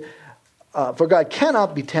tempted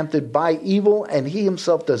by evil, and he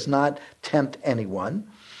himself does not tempt anyone.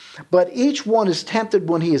 But each one is tempted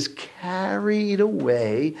when he is carried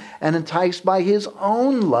away and enticed by his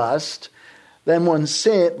own lust. Then when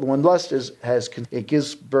lust it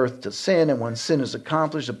gives birth to sin, and when sin is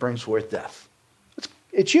accomplished, it brings forth death.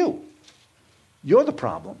 It's you. You're the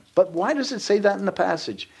problem. But why does it say that in the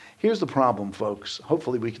passage? Here's the problem, folks.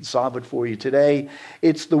 Hopefully we can solve it for you today.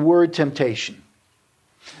 It's the word temptation.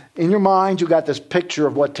 In your mind, you got this picture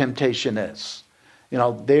of what temptation is.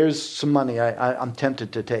 There's some money. I'm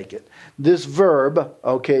tempted to take it. This verb,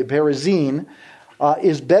 perizine,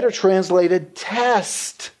 is better translated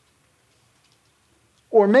test.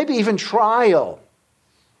 Or maybe even trial.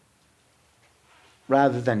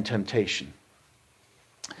 Rather than temptation.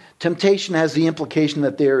 Temptation has the implication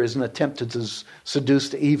that there is an attempt to seduce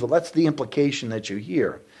to evil. That's the implication that you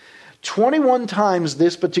hear. 21 times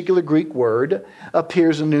this particular Greek word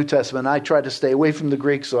appears in the New Testament. I try to stay away from the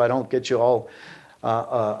Greek so I don't get you all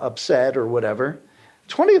upset or whatever.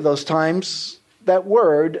 20 of those times that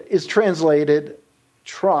word is translated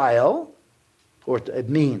trial, or it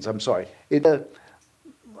means,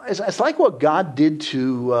 it's like what God did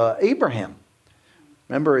to Abraham.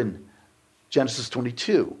 Remember in Genesis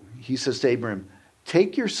 22, he says to Abraham,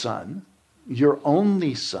 take your son, your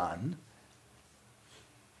only son,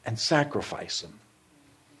 and sacrifice him.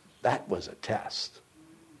 That was a test.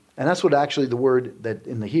 And that's what actually the word that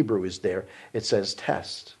in the Hebrew is there. It says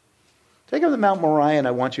test. Take him to Mount Moriah and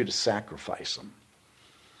I want you to sacrifice him.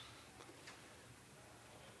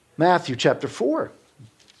 Matthew chapter 4.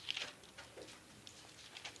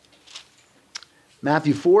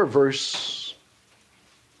 Matthew 4 verse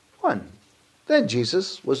Then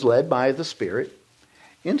Jesus was led by the Spirit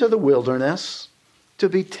into the wilderness to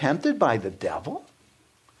be tempted by the devil.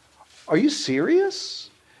 Are you serious?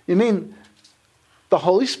 You mean the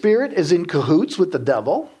Holy Spirit is in cahoots with the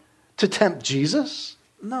devil to tempt Jesus?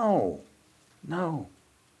 No.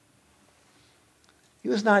 He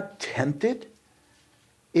was not tempted.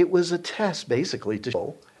 It was a test, basically, to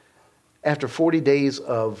show after 40 days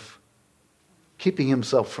of keeping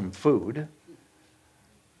himself from food.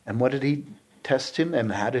 And what did he test him,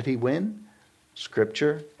 and how did he win?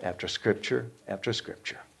 Scripture after scripture after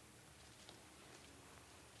scripture.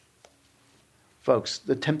 Folks,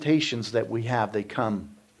 the temptations that we have, they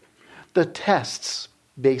come. The tests,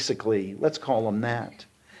 basically, let's call them that,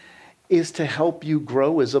 is to help you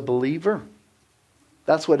grow as a believer.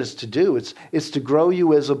 That's what it's to do. It's to grow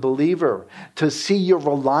you as a believer, to see your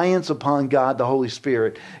reliance upon God the Holy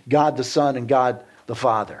Spirit, God the Son, and God the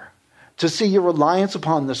Father. To see your reliance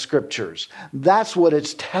upon the Scriptures. That's what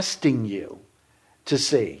it's testing you to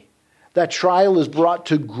see. That trial is brought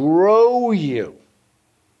to grow you.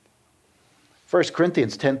 1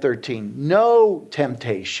 Corinthians 10:13. No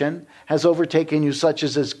temptation has overtaken you such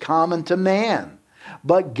as is common to man.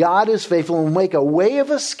 But God is faithful and will make a way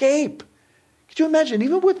of escape. Could you imagine?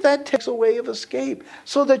 Even with that takes a way of escape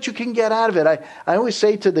so that you can get out of it. I always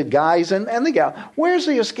say to the guys and the gal, where's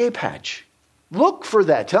the escape hatch? Look for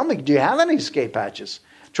that. Tell me, do you have any escape hatches?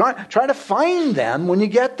 Try to find them when you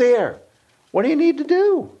get there. What do you need to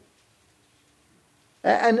do?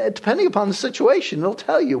 And depending upon the situation, he'll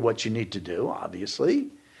tell you what you need to do, obviously.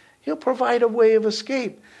 He'll provide a way of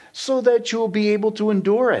escape so that you'll be able to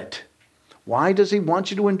endure it. Why does he want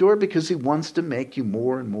you to endure? Because he wants to make you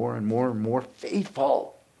more and more and more and more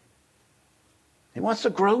faithful. He wants to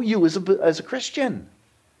grow you as a Christian.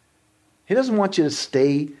 He doesn't want you to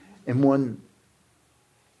stay in one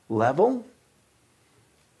level.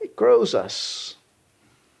 It grows us.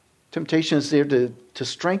 Temptation is there to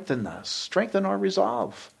strengthen us, strengthen our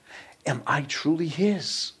resolve. Am I truly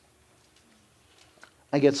his?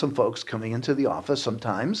 I get some folks coming into the office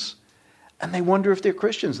sometimes, and they wonder if they're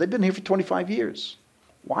Christians. They've been here for 25 years.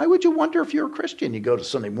 Why would you wonder if you're a Christian? You go to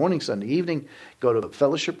Sunday morning, Sunday evening, go to a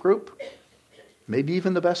fellowship group, maybe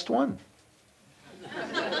even the best one.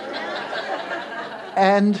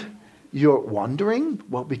 And you're wondering,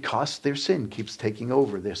 well, because their sin keeps taking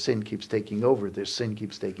over, their sin keeps taking over, their sin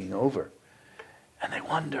keeps taking over. And they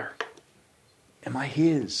wonder, am I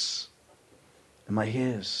his? Am I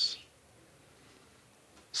his?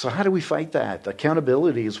 So how do we fight that?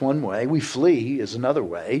 Accountability is one way. We flee is another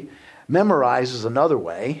way. Memorize is another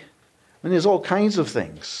way. I mean, there's all kinds of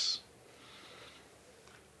things.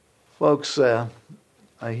 Folks, I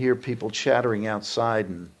hear people chattering outside,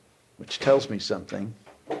 which tells me something.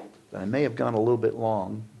 I may have gone a little bit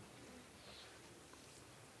long.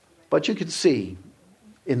 But you can see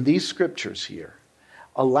in these scriptures here,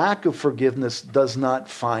 a lack of forgiveness does not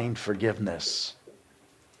find forgiveness.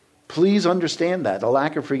 Please understand that. A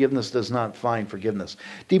lack of forgiveness does not find forgiveness.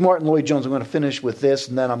 D. Martin Lloyd-Jones, I'm going to finish with this,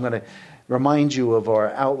 and then I'm going to remind you of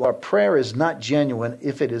our outlaw. Our prayer is not genuine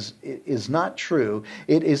if it is not true.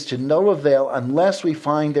 It is to no avail unless we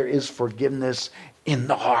find there is forgiveness in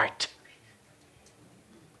the heart.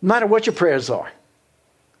 No matter what your prayers are.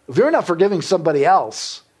 If you're not forgiving somebody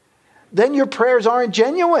else, then your prayers aren't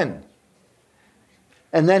genuine.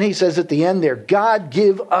 And then he says at the end there, God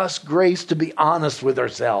give us grace to be honest with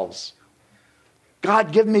ourselves.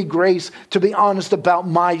 God give me grace to be honest about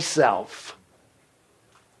myself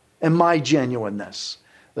and my genuineness.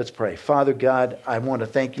 Let's pray. Father God, I want to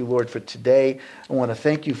thank you, Lord, for today. I want to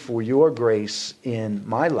thank you for your grace in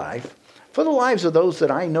my life. For the lives of those that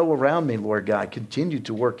I know around me, Lord God, continue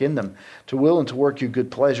to work in them, to will and to work your good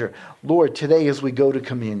pleasure. Lord, today as we go to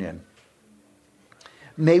communion,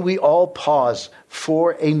 may we all pause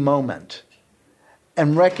for a moment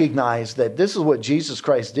and recognize that this is what Jesus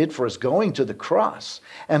Christ did for us, going to the cross.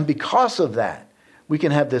 And because of that, we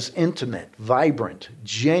can have this intimate, vibrant,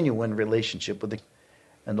 genuine relationship with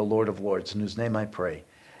the Lord of Lords, in whose name I pray.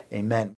 Amen.